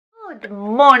Good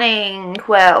morning.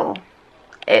 Well,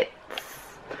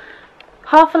 it's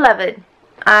 11:30.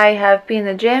 I have been in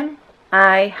the gym.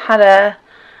 I had a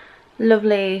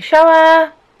lovely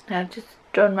shower. I've just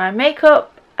done my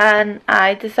makeup and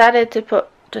I decided to put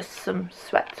just some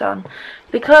sweats on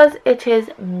because it is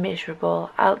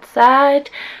miserable outside.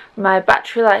 My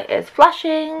battery light is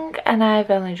flashing and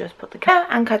I've only just put the camera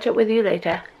and catch up with you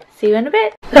later. See you in a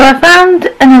bit. So I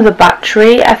found another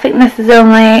battery. I think this has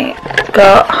only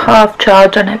got half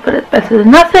charge on it, but it's better than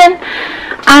nothing.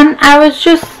 And I was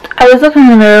looking in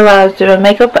the mirror while I was doing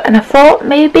makeup and I thought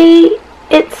maybe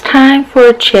it's time for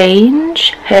a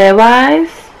change hair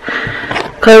wise,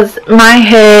 because my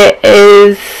hair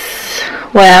is,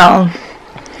 well,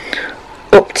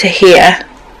 up to here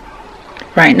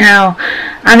right now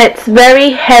and it's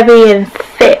very heavy and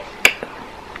thick.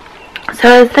 So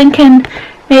I was thinking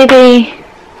maybe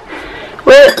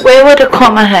where would I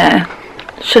cut my hair?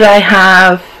 Should I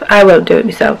have, I won't do it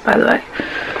myself by the way.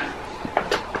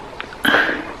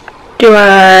 Do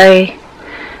I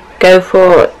go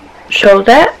for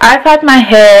shoulder? I've had my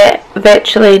hair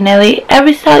virtually nearly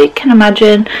every style you can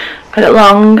imagine. I've had it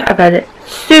long, I've had it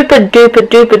super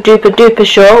duper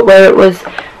short where it was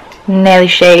nearly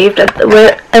shaved.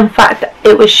 In fact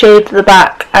it was shaved at the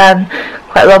back and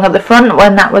quite long at the front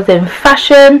when that was in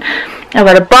fashion. I've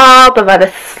had a bob, I've had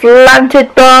a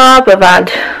slanted bob, I've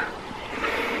had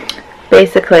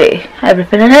basically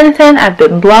everything and anything. I've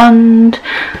been blonde,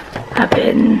 I've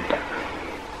been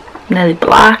nearly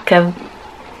black, I've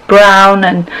brown,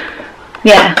 and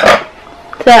yeah.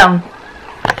 So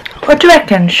what do you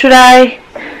reckon? Should I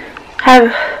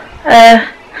have a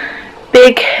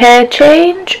big hair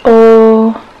change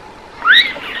or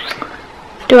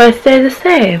do I stay the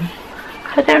same?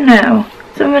 I don't know.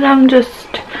 Something I'm just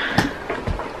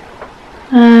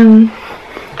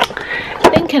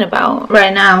thinking about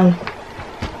right now.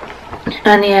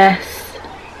 And yes,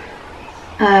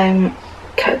 I'm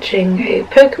catching a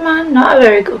Pokemon, not a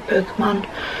very good Pokemon,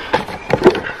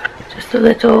 just a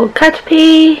little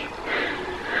Caterpie.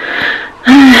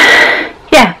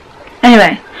 Yeah,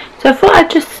 anyway, so I thought I'd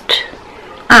just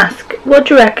ask, what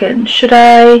do you reckon? Should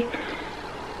I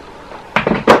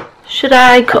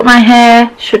cut my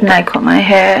hair? Shouldn't I cut my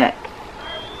hair?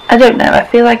 I don't know, I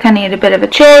feel like I need a bit of a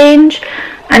change.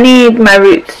 I need my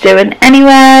roots doing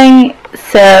anyway,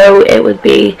 so it would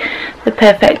be the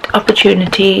perfect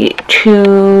opportunity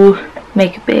to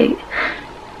make a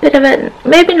bit of a,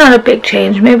 maybe not a big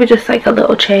change, maybe just like a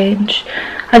little change.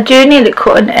 I do need it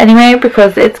cutting anyway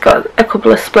because it's got a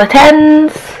couple of split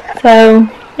ends, so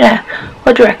yeah,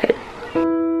 what do you reckon?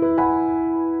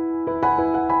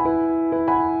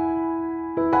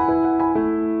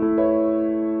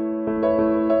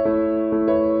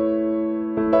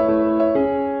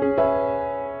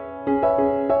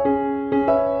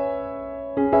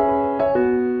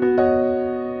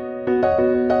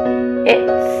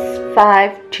 It's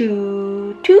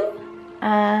 5:22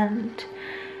 and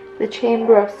the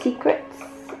Chamber of Secrets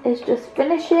is just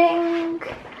finishing.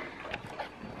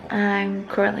 I'm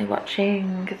currently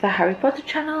watching the Harry Potter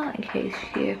channel in case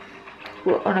you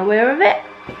were unaware of it.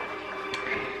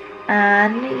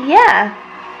 And yeah,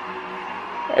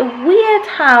 weird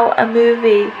how a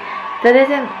movie that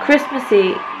isn't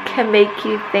Christmassy can make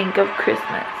you think of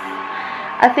Christmas.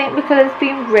 I think because it's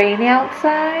been rainy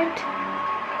outside,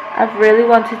 I've really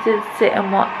wanted to sit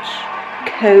and watch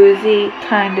cozy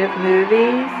kind of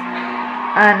movies,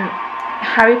 and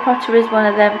Harry Potter is one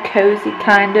of them cozy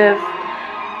kind of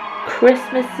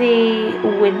Christmassy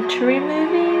wintry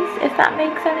movies, if that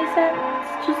makes any sense.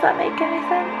 Does that make any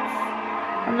sense?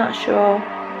 I'm not sure.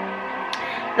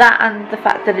 That and the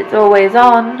fact that it's always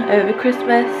on over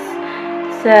Christmas.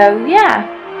 So yeah,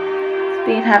 it's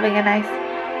been having a nice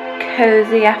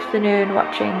cozy afternoon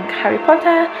watching Harry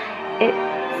Potter. It's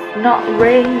not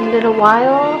rained in a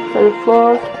while, so the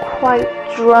floor's quite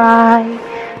dry.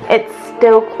 It's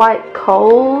still quite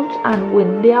cold and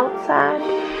windy outside.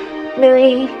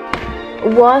 Millie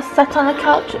was sat on the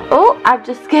couch. Oh, I've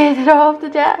just scared her off to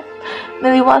death.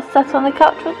 Millie was sat on the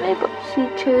couch with me, but she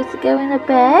chose to go in her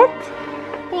bed.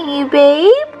 Hey,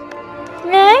 babe.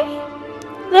 No?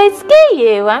 Did I scare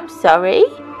you? I'm sorry.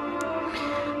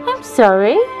 I'm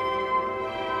sorry.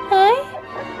 Hey?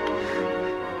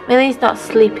 Millie's not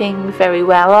sleeping very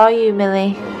well, are you,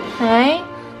 Millie? Hey?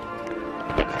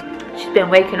 She's been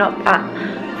waking up at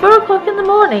 4 o'clock in the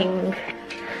morning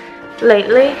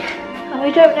lately, and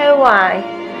we don't know why.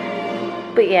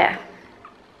 But yeah,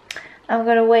 I'm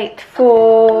gonna wait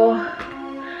for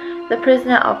The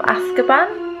Prisoner of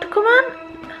Azkaban to come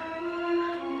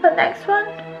on. The next one.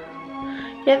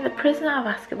 Yeah, The Prisoner of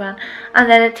Azkaban. And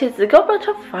then it is The Goblet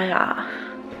of Fire.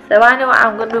 So I know what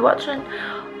I'm going to be watching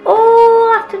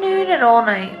all afternoon and all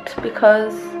night,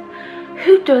 because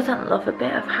who doesn't love a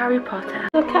bit of Harry Potter?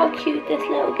 Look how cute this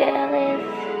little girl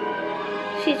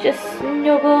is. She's just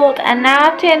snuggled, and now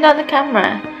I've turned on the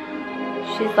camera.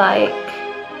 She's like,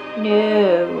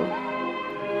 no.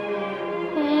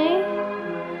 Hey?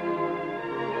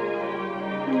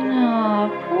 Oh,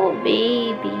 poor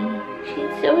baby.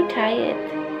 She's so tired.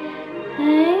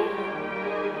 Hey?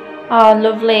 Oh,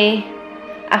 lovely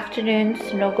afternoon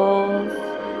snuggles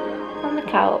on the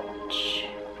couch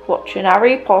watching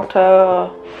Harry Potter.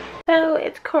 So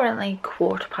it's currently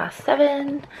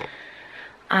 7:15.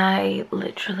 I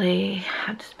literally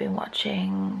have just been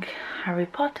watching Harry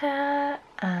Potter,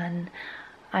 and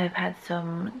I've had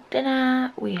some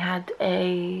dinner. We had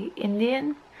a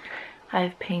Indian.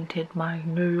 I've painted my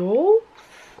nails,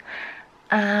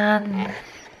 and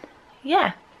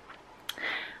yeah,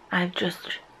 I've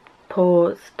just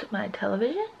paused my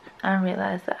television and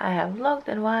realised that I have vlogged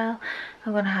in a while.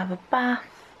 I'm gonna have a bath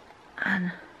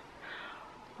and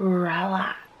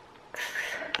relax.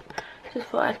 Just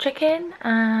thought I'd check in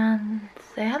and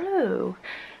say hello.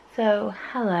 So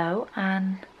hello,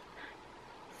 and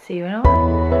see you in a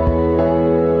while.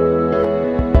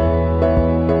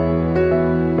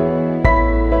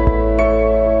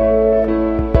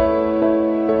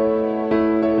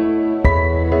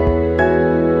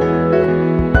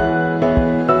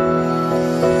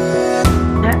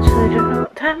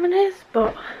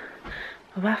 But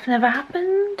the bath never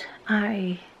happened.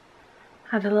 I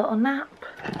had a little nap,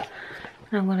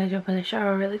 and I'm going to jump in the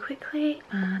shower really quickly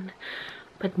and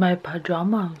put my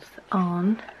pajamas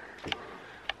on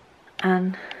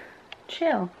and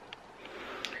chill.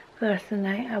 For the rest of the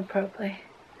night I'll probably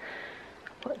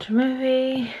watch a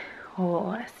movie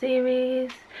or a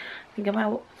series. I think I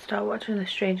might start watching The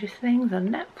Strangest Things on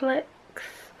Netflix.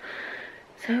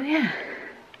 So yeah,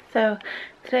 so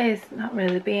today's not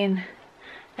really been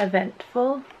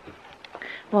eventful.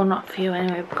 Well, not for you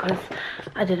anyway, because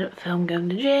I didn't film going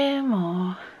to the gym,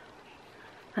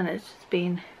 and it's just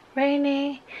been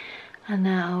rainy, and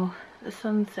now the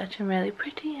sun's setting really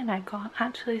pretty and I can't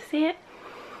actually see it.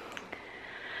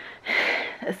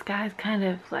 The sky's kind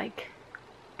of like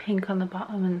pink on the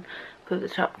bottom and blue at the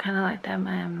top, kind of like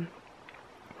them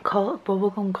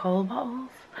bubblegum cola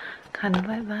bottles, kind of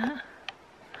like that.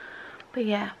 But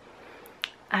yeah,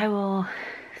 I will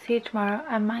see you tomorrow.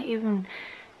 I might even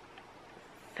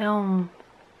film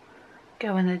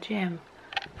going to the gym.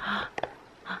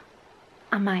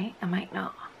 I might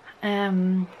not.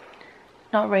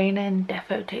 Not raining,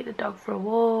 defo take the dog for a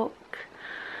walk.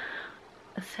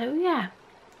 So yeah,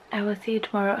 I will see you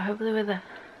tomorrow, hopefully with a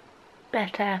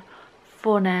better,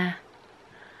 funner,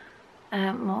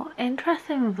 more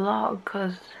interesting vlog,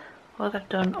 because what I've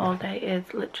done all day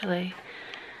is literally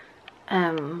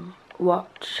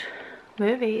watch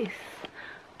movies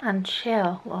and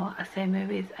chill. Well, I say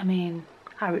movies, I mean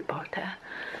Harry Potter.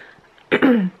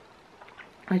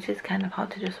 Which is kind of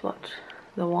hard to just watch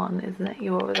the one, isn't it?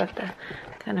 You always have to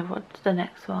kind of watch the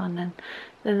next one, and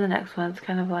then the next one's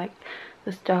kind of like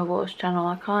the Star Wars channel.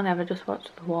 I can't ever just watch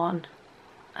the one.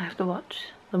 I have to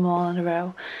watch them all in a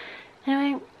row.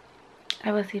 Anyway,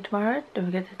 I will see you tomorrow. Don't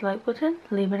forget to hit the like button,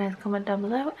 leave a nice comment down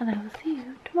below, and I will see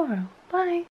you tomorrow.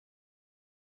 Bye!